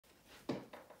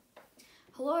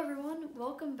Hello everyone,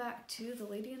 welcome back to the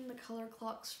Lady in the Color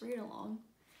Clocks read-along.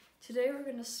 Today we're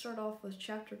going to start off with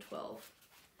chapter 12.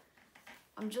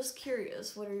 I'm just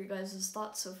curious, what are your guys'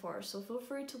 thoughts so far? So feel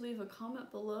free to leave a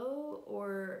comment below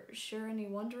or share any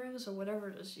wonderings or whatever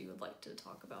it is you would like to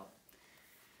talk about.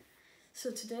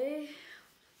 So today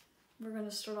we're going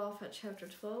to start off at chapter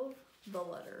 12, The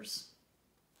Letters.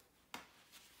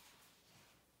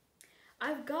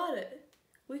 I've got it!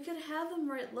 We could have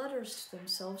them write letters to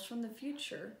themselves from the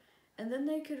future, and then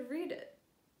they could read it.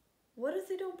 What if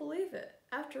they don't believe it?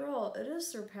 After all, it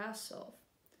is their past self.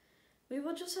 We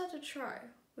will just have to try.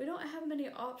 We don't have many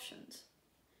options.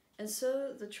 And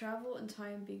so the travel in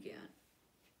time began.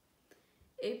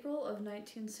 April of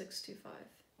 1965.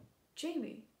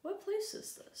 Jamie, what place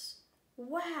is this?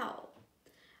 Wow!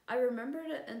 I remembered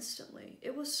it instantly.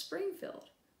 It was Springfield.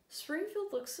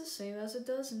 Springfield looks the same as it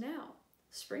does now.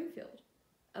 Springfield.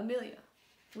 Amelia,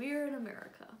 we are in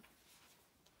America.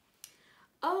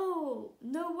 Oh,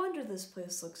 no wonder this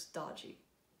place looks dodgy.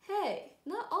 Hey,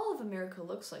 not all of America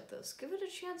looks like this. Give it a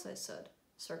chance, I said,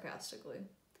 sarcastically.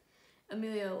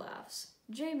 Amelia laughs.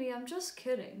 Jamie, I'm just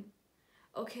kidding.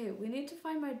 Okay, we need to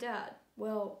find my dad.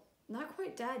 Well, not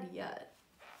quite dad yet.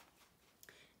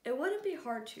 It wouldn't be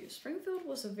hard to. Springfield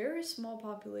was a very small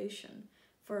population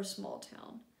for a small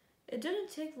town. It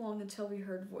didn't take long until we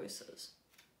heard voices.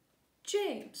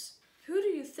 James, who do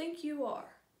you think you are?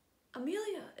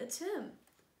 Amelia, it's him.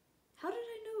 How did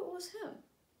I know it was him?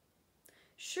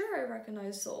 Sure, I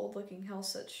recognized the old-looking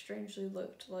house that strangely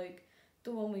looked like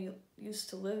the one we used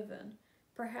to live in.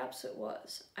 Perhaps it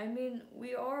was. I mean,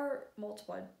 we are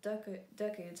multiple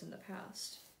decades in the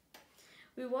past.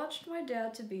 We watched my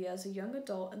dad to be as a young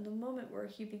adult in the moment where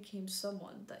he became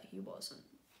someone that he wasn't.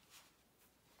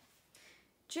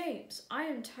 James, I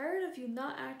am tired of you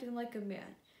not acting like a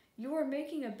man. You are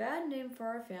making a bad name for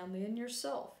our family and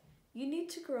yourself. You need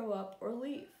to grow up or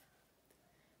leave.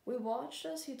 We watched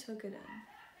as he took it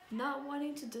in. Not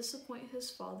wanting to disappoint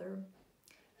his father,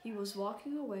 he was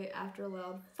walking away after a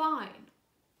loud, "Fine!"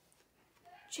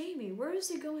 Jamie, where is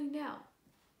he going now?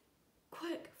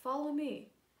 Quick, follow me.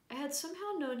 I had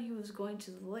somehow known he was going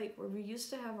to the lake where we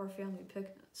used to have our family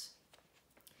picnics.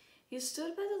 He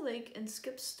stood by the lake and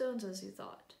skipped stones as he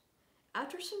thought.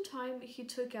 After some time, he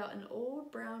took out an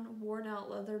old brown, worn-out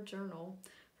leather journal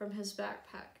from his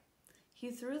backpack. He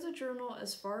threw the journal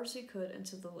as far as he could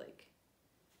into the lake.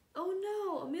 Oh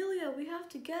no, Amelia, we have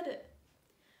to get it.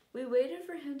 We waited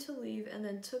for him to leave and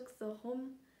then took the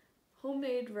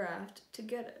homemade raft to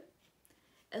get it.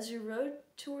 As we rowed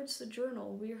towards the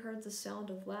journal, we heard the sound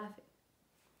of laughing.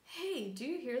 Hey, do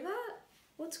you hear that?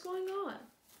 What's going on?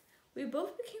 We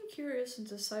both became curious and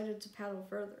decided to paddle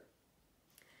further.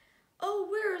 Oh,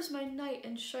 where is my knight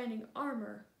in shining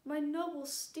armor, my noble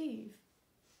Steve?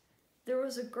 There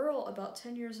was a girl about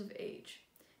 10 years of age.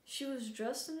 She was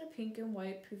dressed in a pink and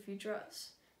white poofy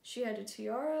dress. She had a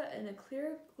tiara and a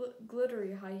clear,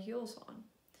 glittery high heels on.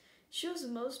 She was the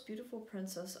most beautiful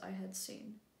princess I had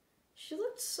seen. She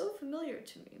looked so familiar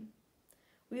to me.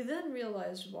 We then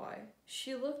realized why.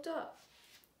 She looked up.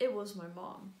 It was my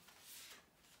mom.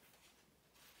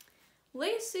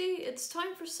 Lacey, it's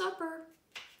time for supper.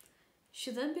 She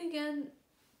then began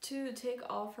to take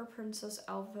off her princess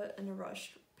outfit in a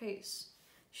rushed pace.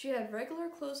 She had regular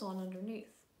clothes on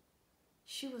underneath.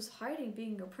 She was hiding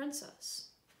being a princess.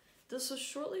 This was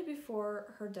shortly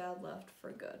before her dad left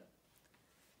for good.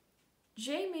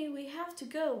 Jamie, we have to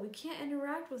go. We can't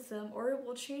interact with them or it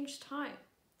will change time.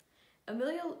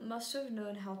 Amelia must have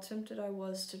known how tempted I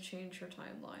was to change her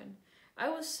timeline. I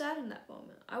was sad in that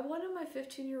moment. I wanted my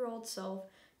 15-year-old self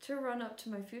to run up to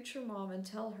my future mom and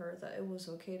tell her that it was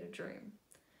okay to dream.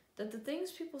 That the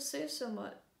things people pay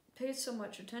so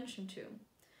much attention to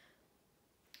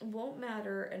won't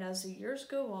matter, and as the years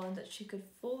go on, that she could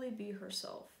fully be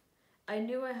herself. I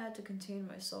knew I had to contain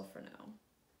myself for now.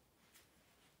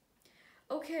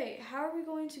 Okay, how are we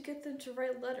going to get them to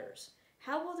write letters?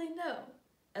 How will they know?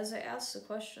 As I asked the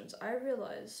questions, I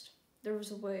realized there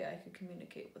was a way I could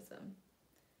communicate with them.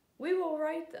 We will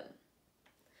write them.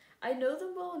 I know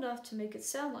them well enough to make it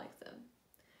sound like them.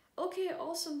 Okay,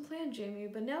 awesome plan, Jamie,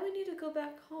 but now we need to go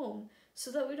back home so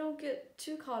that we don't get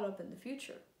too caught up in the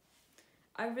future.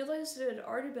 I realized it had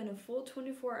already been a full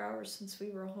 24 hours since we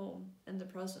were home in the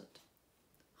present.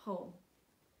 Home.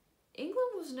 England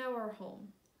was now our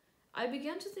home. I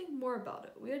began to think more about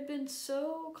it. We had been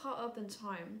so caught up in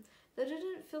time that it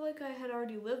didn't feel like I had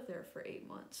already lived there for 8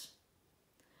 months.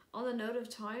 On the note of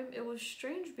time, it was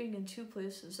strange being in 2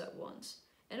 places at once,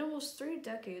 and almost 3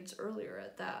 decades earlier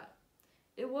at that.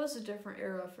 It was a different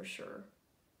era for sure.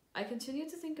 I continued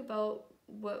to think about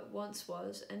what once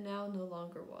was and now no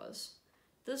longer was.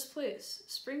 This place,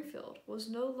 Springfield, was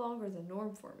no longer the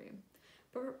norm for me.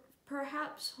 But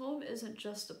perhaps home isn't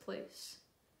just a place.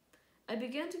 I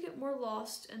began to get more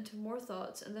lost into more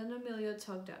thoughts, and then Amelia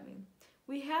tugged at me.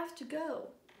 We have to go.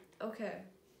 Okay.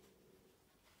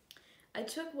 I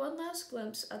took one last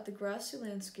glimpse at the grassy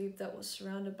landscape that was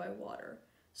surrounded by water,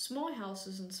 small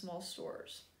houses and small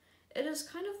stores. It is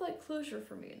kind of like closure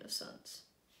for me in a sense.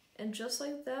 And just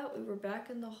like that, we were back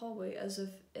in the hallway as if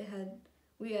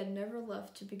we had never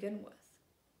left to begin with.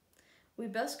 We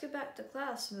best get back to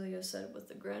class, Amelia said with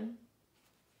a grin.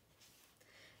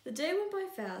 The day went by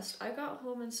fast. I got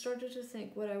home and started to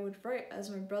think what I would write as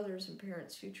my brother's and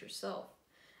parents' future self.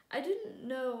 I didn't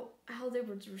know how they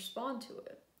would respond to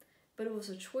it, but it was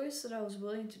a choice that I was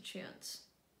willing to chance.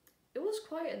 It was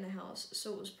quiet in the house,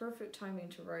 so it was perfect timing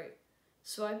to write.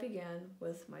 So I began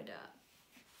with my dad.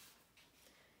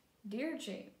 Dear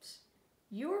James,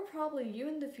 you are probably you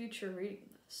in the future reading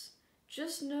this.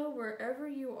 Just know wherever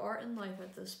you are in life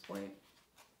at this point,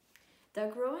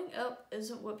 that growing up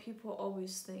isn't what people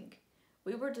always think.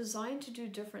 We were designed to do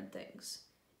different things.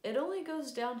 It only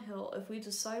goes downhill if we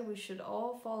decide we should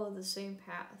all follow the same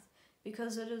path,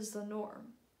 because it is the norm.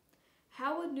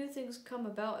 How would new things come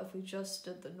about if we just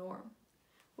did the norm?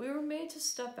 We were made to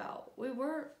step out. We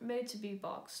weren't made to be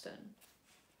boxed in.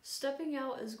 Stepping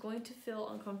out is going to feel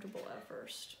uncomfortable at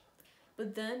first,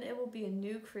 but then it will be a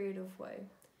new creative way.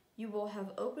 You will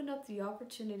have opened up the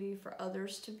opportunity for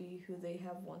others to be who they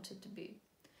have wanted to be.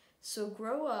 So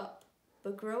grow up,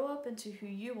 but grow up into who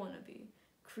you want to be.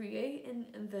 Create and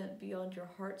invent beyond your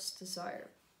heart's desire.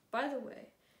 By the way,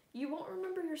 you won't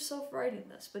remember yourself writing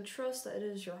this, but trust that it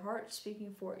is your heart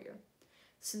speaking for you.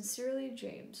 Sincerely,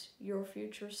 James, your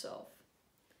future self.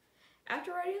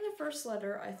 After writing the first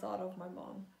letter, I thought of my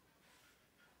mom.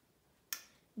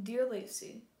 Dear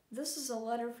Lacey, this is a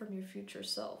letter from your future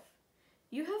self.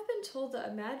 You have been told that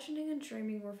imagining and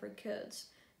dreaming were for kids,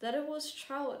 that it was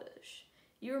childish.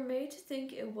 You were made to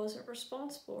think it wasn't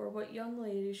responsible or what young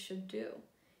ladies should do.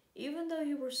 Even though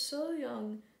you were so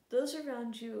young, those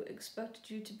around you expected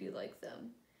you to be like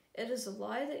them. It is a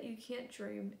lie that you can't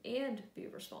dream and be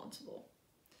responsible.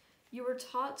 You were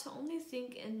taught to only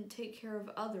think and take care of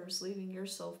others, leaving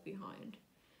yourself behind.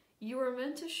 You were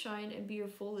meant to shine and be your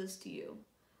fullest you.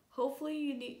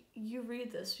 Hopefully you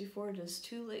read this before it is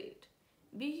too late.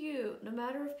 Be you, no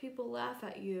matter if people laugh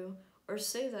at you or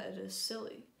say that it is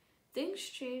silly. Things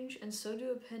change and so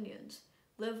do opinions.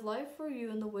 Live life for you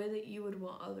in the way that you would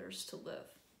want others to live.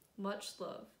 Much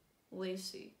love,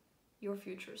 Lacey, your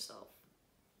future self.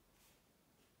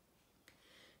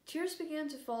 Tears began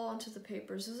to fall onto the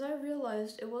papers as I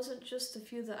realized it wasn't just the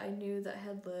few that I knew that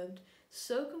had lived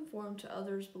so conformed to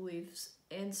others' beliefs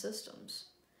and systems.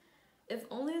 If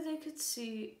only they could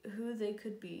see who they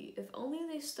could be, if only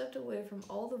they stepped away from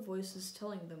all the voices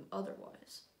telling them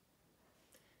otherwise.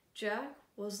 Jack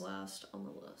was last on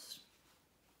the list.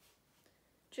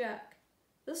 Jack,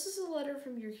 this is a letter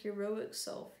from your heroic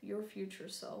self, your future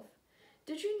self.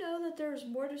 Did you know that there is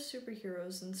more to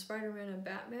superheroes than Spider-Man and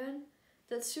Batman?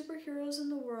 That superheroes in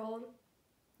the world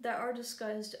that are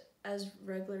disguised as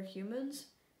regular humans?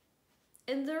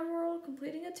 In their world,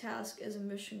 completing a task is a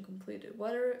mission completed.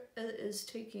 Whether it is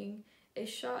taking a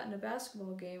shot in a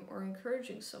basketball game or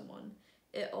encouraging someone,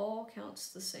 it all counts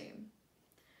the same.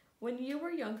 When you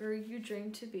were younger, you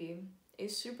dreamed to be a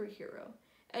superhero,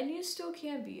 and you still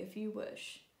can be if you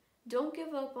wish. Don't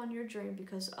give up on your dream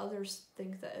because others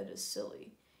think that it is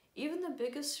silly. Even the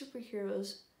biggest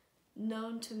superheroes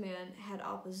known to man had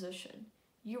opposition.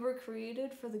 You were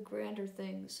created for the grander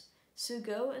things, so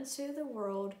go and save the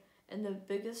world and the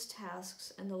biggest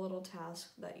tasks and the little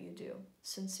tasks that you do.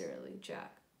 Sincerely,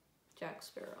 Jack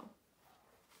Sparrow.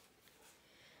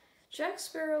 Jack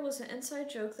Sparrow was an inside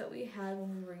joke that we had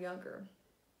when we were younger.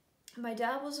 My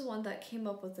dad was the one that came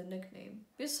up with the nickname.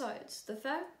 Besides, the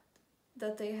fact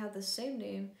that they had the same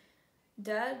name,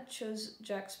 Dad chose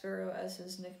Jack Sparrow as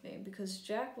his nickname because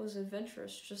Jack was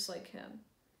adventurous just like him.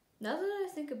 Now that I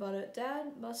think about it,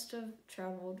 Dad must have time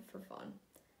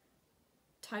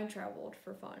traveled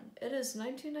for fun. It is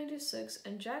 1996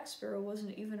 and Jack Sparrow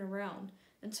wasn't even around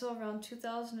until around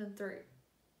 2003.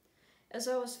 As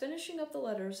I was finishing up the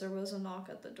letters, there was a knock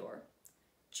at the door.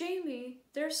 Jamie,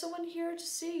 there's someone here to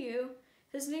see you.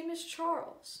 His name is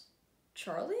Charles.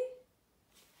 Charlie?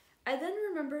 I then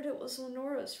remembered it was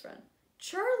Lenora's friend.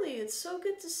 Charlie, it's so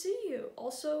good to see you.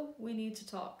 Also, we need to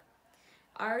talk.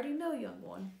 I already know, young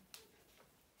one.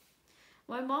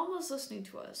 My mom was listening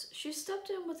to us. She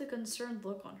stepped in with a concerned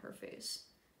look on her face.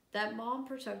 That mom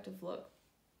protective look.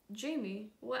 Jamie,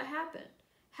 what happened?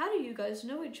 How do you guys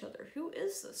know each other? Who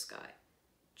is this guy?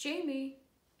 Jamie,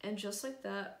 And just like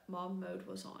that, mom mode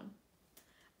was on.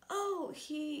 Oh,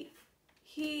 he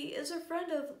is a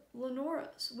friend of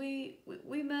Lenora's. We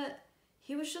met.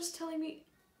 He was just telling me.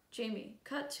 Jamie,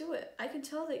 cut to it. I can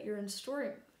tell that you're in story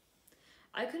mode.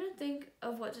 I couldn't think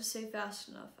of what to say fast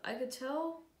enough. I could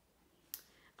tell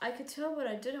what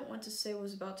I didn't want to say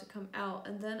was about to come out,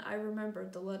 and then I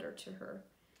remembered the letter to her.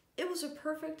 It was a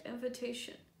perfect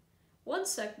invitation. One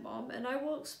sec, Mom, and I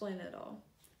will explain it all.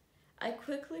 I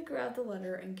quickly grabbed the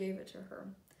letter and gave it to her.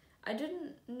 I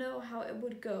didn't know how it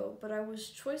would go, but I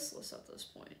was choiceless at this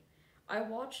point. I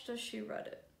watched as she read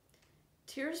it.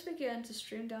 Tears began to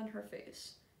stream down her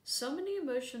face. So many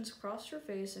emotions crossed her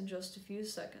face in just a few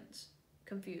seconds.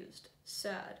 Confused,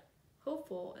 sad,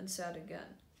 hopeful, and sad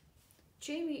again.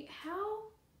 Jamie, how?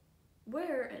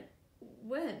 Where? And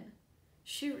when?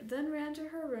 She then ran to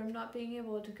her room, not being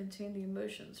able to contain the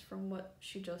emotions from what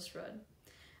she just read.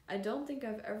 I don't think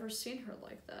I've ever seen her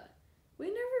like that. We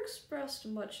never expressed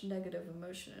much negative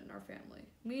emotion in our family,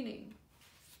 meaning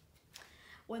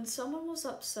when someone was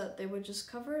upset, they would just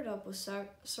cover it up with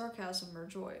sarcasm or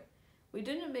joy. We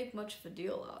didn't make much of a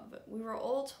deal out of it. We were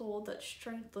all told that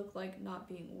strength looked like not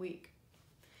being weak.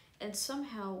 And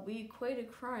somehow we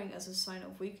equated crying as a sign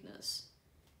of weakness.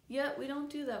 Yet we don't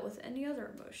do that with any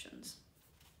other emotions.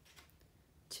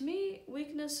 To me,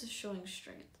 weakness is showing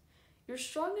strength. You're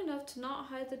strong enough to not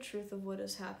hide the truth of what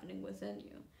is happening within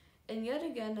you. And yet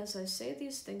again, as I say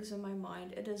these things in my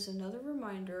mind, it is another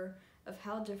reminder of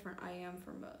how different I am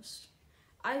from most.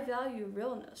 I value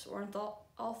realness or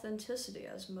authenticity,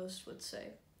 as most would say.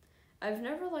 I've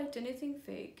never liked anything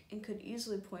fake and could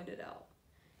easily point it out.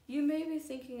 You may be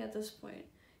thinking at this point,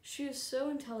 she is so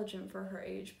intelligent for her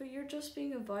age, but you're just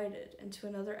being invited into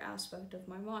another aspect of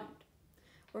my mind,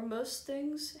 where most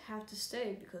things have to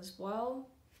stay because while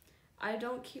I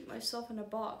don't keep myself in a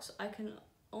box, I can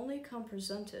only come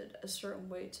presented a certain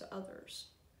way to others.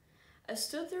 I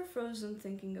stood there frozen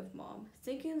thinking of Mom,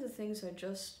 thinking of the things I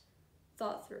just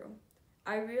thought through.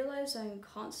 I realized I am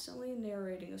constantly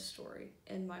narrating a story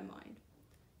in my mind.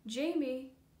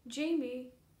 Jamie,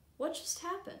 what just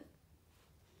happened?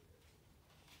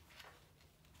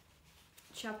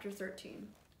 Chapter 13,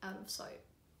 Out of Sight.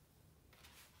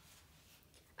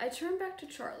 I turned back to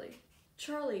Charlie.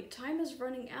 Charlie, time is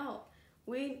running out.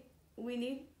 We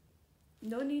need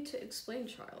no need to explain,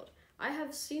 child. I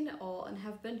have seen it all and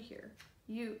have been here.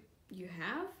 You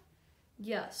have?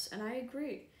 Yes, and I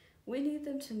agree. We need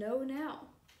them to know now.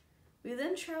 We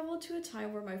then traveled to a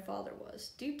time where my father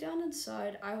was. Deep down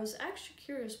inside, I was actually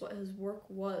curious what his work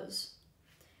was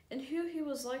and who he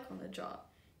was like on the job.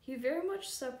 He very much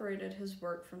separated his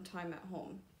work from time at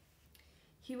home.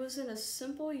 He was in a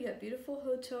simple yet beautiful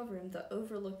hotel room that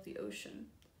overlooked the ocean.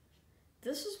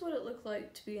 This is what it looked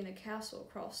like to be in a castle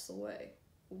across the way.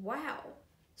 Wow,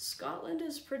 Scotland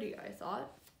is pretty, I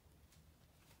thought.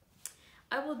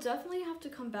 I will definitely have to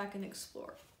come back and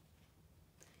explore.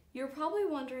 You're probably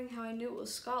wondering how I knew it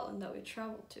was Scotland that we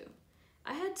traveled to.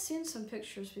 I had seen some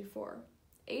pictures before.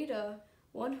 Ada,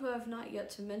 one who I have not yet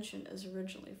to mention, is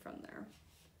originally from there.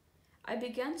 I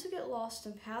began to get lost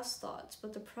in past thoughts,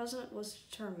 but the present was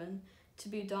determined to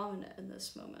be dominant in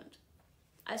this moment.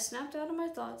 I snapped out of my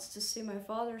thoughts to see my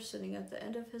father sitting at the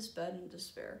end of his bed in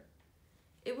despair.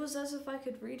 It was as if I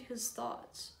could read his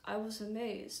thoughts. I was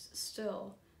amazed,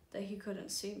 still, that he couldn't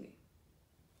see me.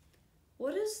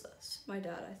 What is this, my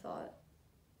dad, I thought.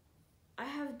 I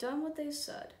have done what they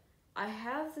said. I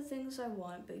have the things I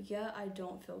want, but yet I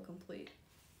don't feel complete.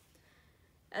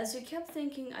 As he kept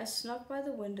thinking, I snuck by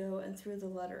the window and threw the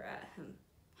letter at him.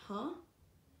 Huh?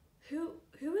 Who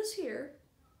is here?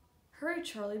 Hurry,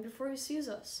 Charlie, before he sees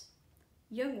us.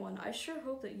 Young one, I sure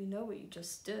hope that you know what you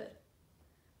just did.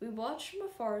 We watched from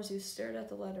afar as he stared at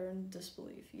the letter in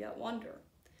disbelief, yet wonder.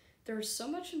 There was so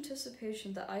much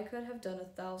anticipation that I could have done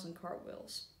 1,000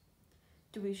 cartwheels.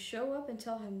 Do we show up and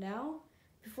tell him now?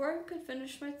 Before I could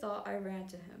finish my thought, I ran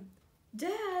to him.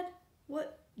 Dad!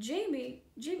 What? Jamie,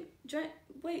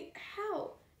 wait,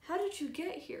 how? How did you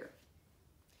get here?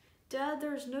 Dad,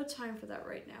 there is no time for that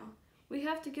right now. We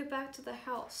have to get back to the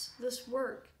house. This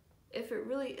work, if it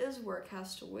really is work,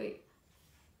 has to wait.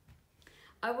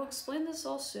 I will explain this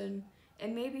all soon,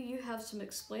 and maybe you have some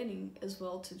explaining as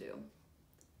well to do.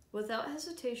 Without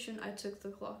hesitation, I took the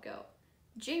clock out.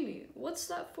 Jamie, what's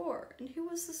that for? And who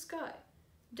was this guy?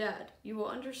 Dad, you will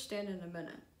understand in a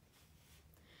minute.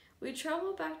 We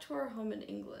traveled back to our home in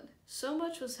England. So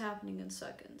much was happening in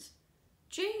seconds.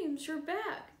 James, you're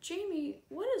back. Jamie,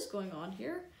 what is going on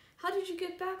here? How did you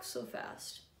get back so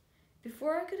fast?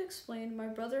 Before I could explain, my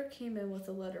brother came in with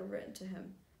a letter written to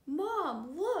him.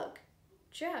 Mom, look!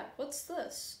 Jack, what's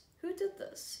this? Who did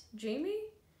this? Jamie?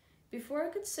 Before I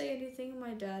could say anything,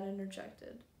 my dad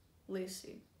interjected.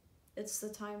 Lacey, it's the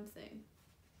time thing.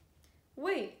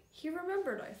 Wait, he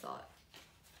remembered, I thought.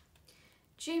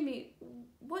 Jamie,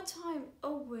 what time?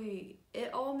 Oh, wait,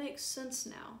 it all makes sense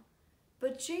now.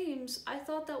 But James, I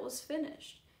thought that was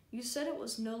finished. You said it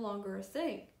was no longer a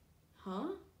thing. Huh?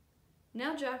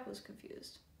 Now Jack was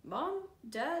confused. Mom?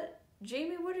 Dad?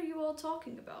 Jamie, what are you all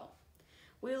talking about?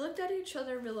 We looked at each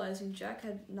other, realizing Jack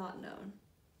had not known.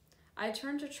 I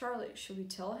turned to Charlie. Should we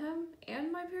tell him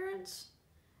and my parents?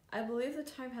 I believe the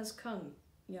time has come,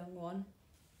 young one.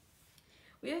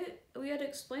 We had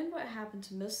explained what happened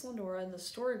to Miss Lenora and the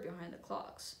story behind the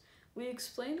clocks. We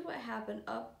explained what happened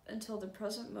up until the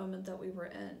present moment that we were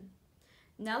in.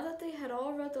 Now that they had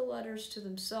all read the letters to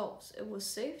themselves, it was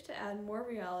safe to add more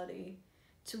reality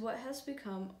to what has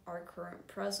become our current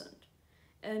present,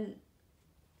 and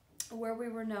where we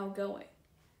were now going.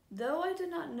 Though I did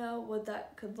not know what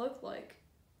that could look like,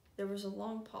 there was a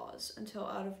long pause until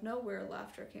out of nowhere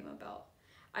laughter came about.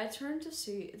 I turned to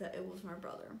see that it was my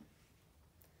brother.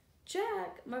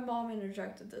 Jack, my mom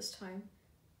interjected this time.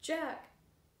 Jack,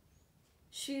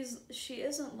 she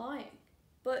isn't lying.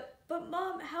 But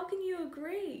Mom, how can you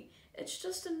agree? It's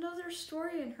just another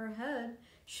story in her head.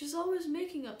 She's always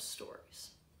making up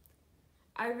stories.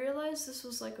 I realized this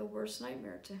was like a worst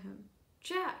nightmare to him.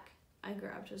 Jack, I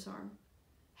grabbed his arm.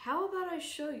 How about I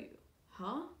show you?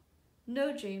 Huh?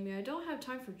 No, Jamie, I don't have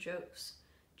time for jokes.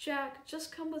 Jack,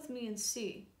 just come with me and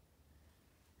see.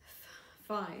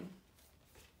 Fine.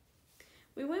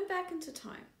 We went back into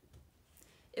time.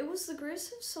 It was the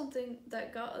grace of something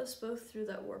that got us both through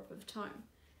that warp of time.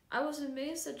 I was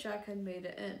amazed that Jack had made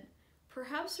it in.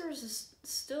 Perhaps there was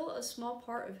still a small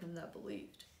part of him that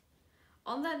believed.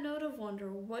 On that note of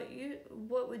wonder, what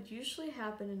would usually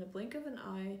happen in a blink of an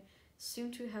eye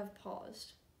seemed to have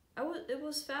paused. It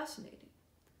was fascinating.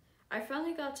 I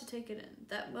finally got to take it in,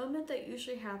 that moment that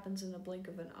usually happens in a blink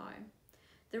of an eye.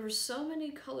 There were so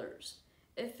many colors.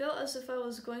 It felt as if I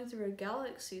was going through a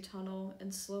galaxy tunnel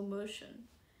in slow motion.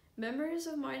 Memories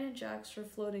of mine and Jack's were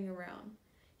floating around.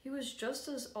 He was just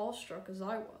as awestruck as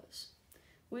I was.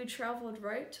 We traveled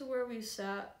right to where we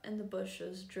sat in the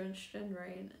bushes, drenched in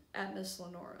rain, at Miss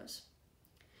Lenora's.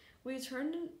 We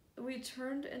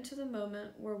turned into the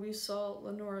moment where we saw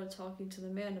Lenora talking to the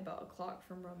man about a clock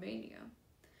from Romania.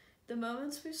 The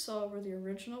moments we saw were the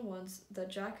original ones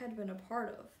that Jack had been a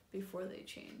part of before they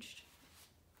changed.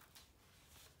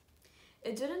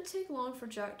 It didn't take long for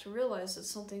Jack to realize that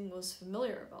something was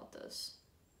familiar about this.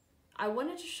 I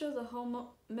wanted to show the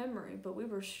whole memory, but we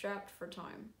were strapped for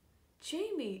time.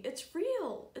 Jamie, it's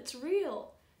real! It's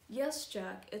real! Yes,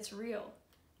 Jack, it's real.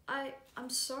 I'm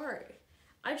sorry.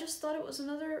 I just thought it was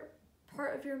another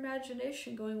part of your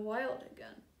imagination going wild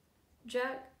again.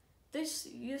 Jack, this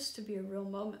used to be a real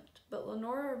moment, but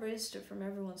Lenora erased it from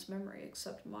everyone's memory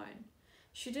except mine.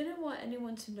 She didn't want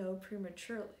anyone to know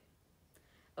prematurely.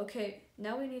 Okay,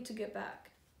 now we need to get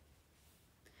back.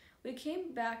 We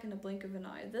came back in a blink of an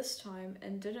eye this time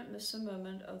and didn't miss a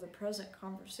moment of the present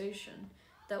conversation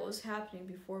that was happening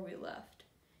before we left.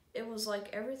 It was like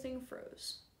everything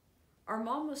froze. Our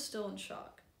mom was still in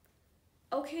shock.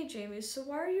 Okay, Jamie, so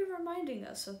why are you reminding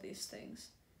us of these things?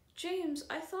 James,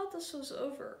 I thought this was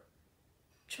over.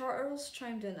 Charles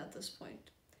chimed in at this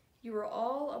point. You were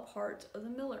all a part of the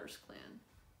Miller's clan.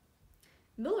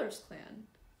 Miller's clan?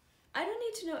 I don't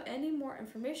need to know any more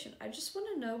information. I just want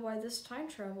to know why this time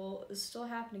travel is still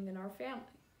happening in our family.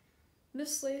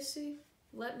 Miss Lacey,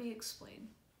 let me explain.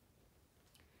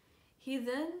 He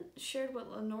then shared what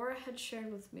Lenora had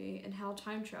shared with me and how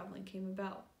time traveling came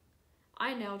about.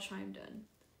 I now chimed in.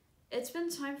 It's been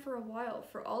time for a while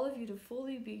for all of you to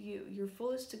fully be you, your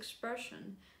fullest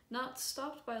expression, not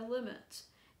stopped by limits.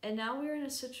 And now we are in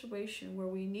a situation where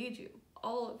we need you,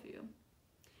 all of you.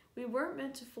 We weren't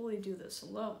meant to fully do this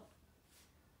alone.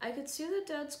 I could see that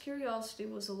Dad's curiosity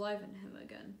was alive in him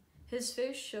again. His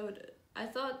face showed it. I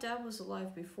thought Dad was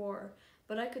alive before,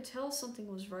 but I could tell something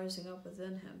was rising up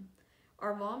within him.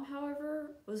 Our mom,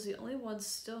 however, was the only one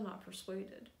still not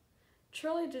persuaded.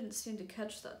 Charlie didn't seem to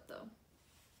catch that, though.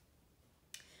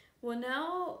 Well,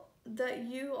 now that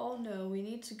you all know, we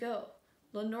need to go.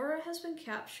 Lenora has been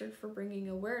captured for bringing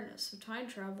awareness of time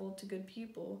travel to good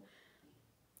people,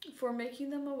 for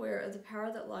making them aware of the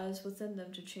power that lies within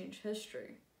them to change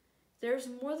history. There's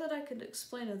more that I could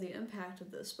explain of the impact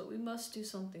of this, but we must do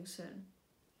something soon.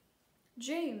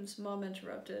 James, Mom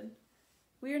interrupted.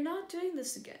 We are not doing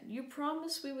this again. You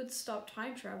promised we would stop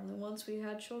time traveling once we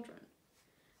had children.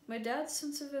 My dad's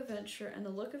sense of adventure and the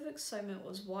look of excitement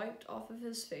was wiped off of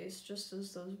his face just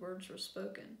as those words were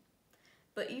spoken.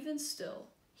 But even still,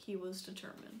 he was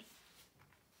determined.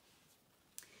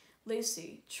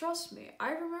 Lacey, trust me,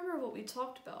 I remember what we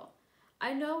talked about.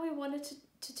 I know we wanted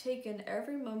to take in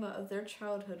every moment of their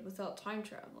childhood without time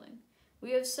traveling.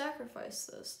 We have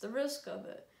sacrificed this, the risk of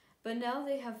it, but now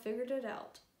they have figured it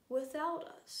out. Without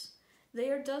us. They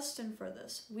are destined for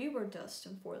this. We were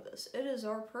destined for this. It is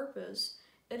our purpose.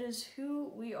 It is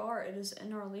who we are. It is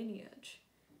in our lineage.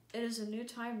 It is a new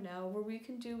time now where we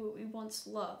can do what we once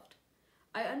loved.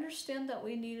 I understand that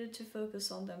we needed to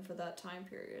focus on them for that time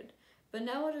period, but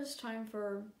now it is time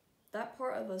for that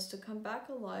part of us to come back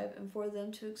alive and for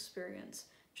them to experience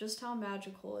just how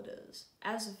magical it is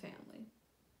as a family.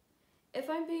 If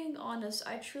I'm being honest,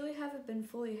 I truly haven't been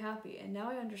fully happy, and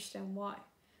now I understand why.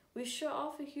 We shut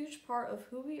off a huge part of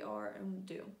who we are and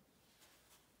do.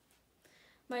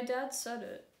 My dad said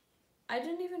it. I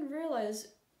didn't even realize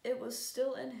it was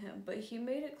still in him, but he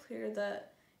made it clear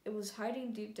that it was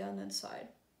hiding deep down inside.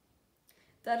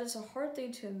 That is a hard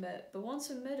thing to admit, but once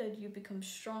admitted, you become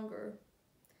stronger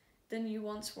than you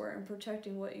once were in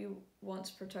protecting what you once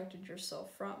protected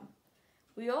yourself from.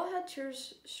 We all had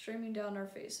tears streaming down our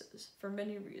faces for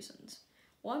many reasons.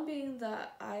 One being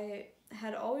that I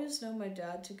had always known my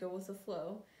dad to go with the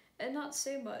flow and not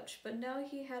say much, but now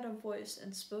he had a voice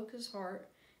and spoke his heart,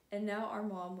 and now our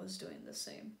mom was doing the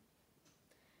same.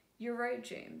 You're right,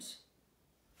 James.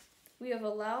 We have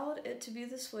allowed it to be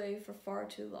this way for far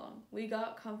too long. We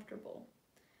got comfortable.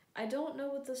 I don't know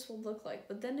what this will look like,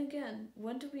 but then again,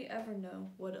 when do we ever know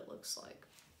what it looks like?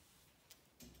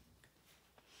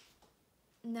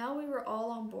 Now we were all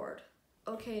on board.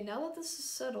 Okay, now that this is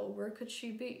settled, where could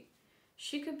she be?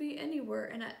 She could be anywhere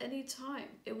and at any time.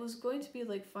 It was going to be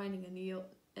like finding a needle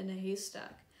in a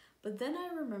haystack. But then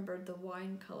I remembered the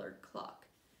wine-colored clock.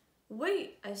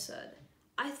 Wait, I said.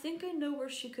 I think I know where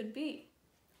she could be.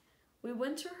 We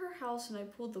went to her house and I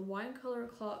pulled the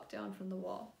wine-colored clock down from the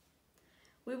wall.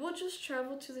 We will just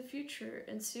travel to the future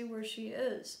and see where she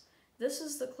is. This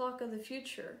is the clock of the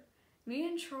future. Me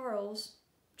and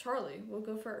Charlie will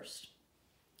go first.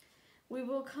 We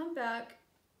will come back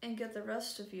and get the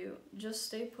rest of you. Just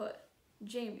stay put.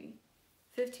 Jamie,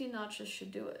 15 notches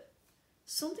should do it.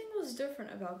 Something was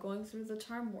different about going through the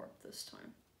time warp this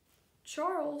time.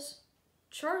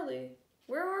 Charlie,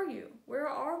 where are you? Where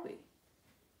are we?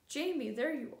 Jamie,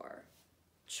 there you are.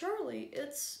 Charlie,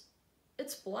 it's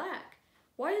black.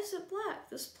 Why is it black,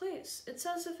 this place? It's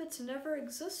as if it's never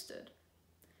existed.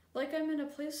 Like I'm in a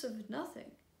place of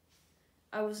nothing.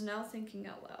 I was now thinking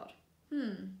out loud.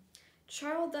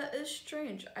 Child, that is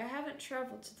strange. I haven't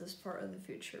traveled to this part of the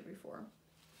future before.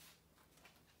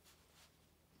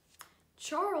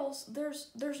 Charles,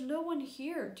 there's no one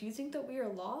here. Do you think that we are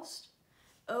lost?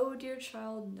 Oh, dear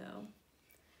child, no.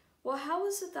 Well, how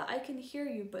is it that I can hear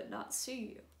you but not see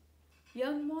you?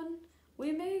 Young one,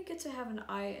 we may get to have an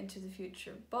eye into the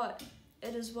future, but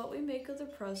it is what we make of the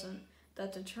present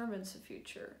that determines the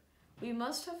future. We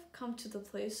must have come to the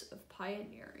place of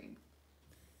pioneering.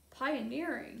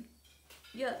 Pioneering?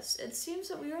 Yes, it seems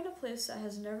that we are in a place that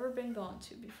has never been gone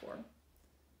to before.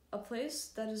 A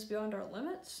place that is beyond our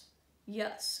limits?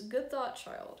 Yes, good thought,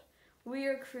 child. We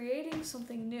are creating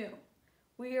something new.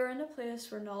 We are in a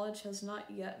place where knowledge has not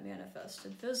yet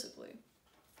manifested visibly.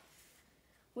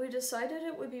 We decided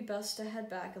it would be best to head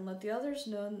back and let the others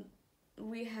know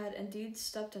we had indeed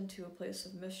stepped into a place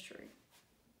of mystery.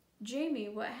 Jamie,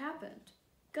 what happened?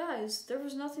 Guys, there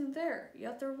was nothing there,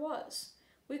 yet there was.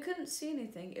 We couldn't see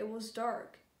anything. It was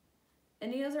dark.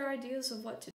 Any other ideas of what to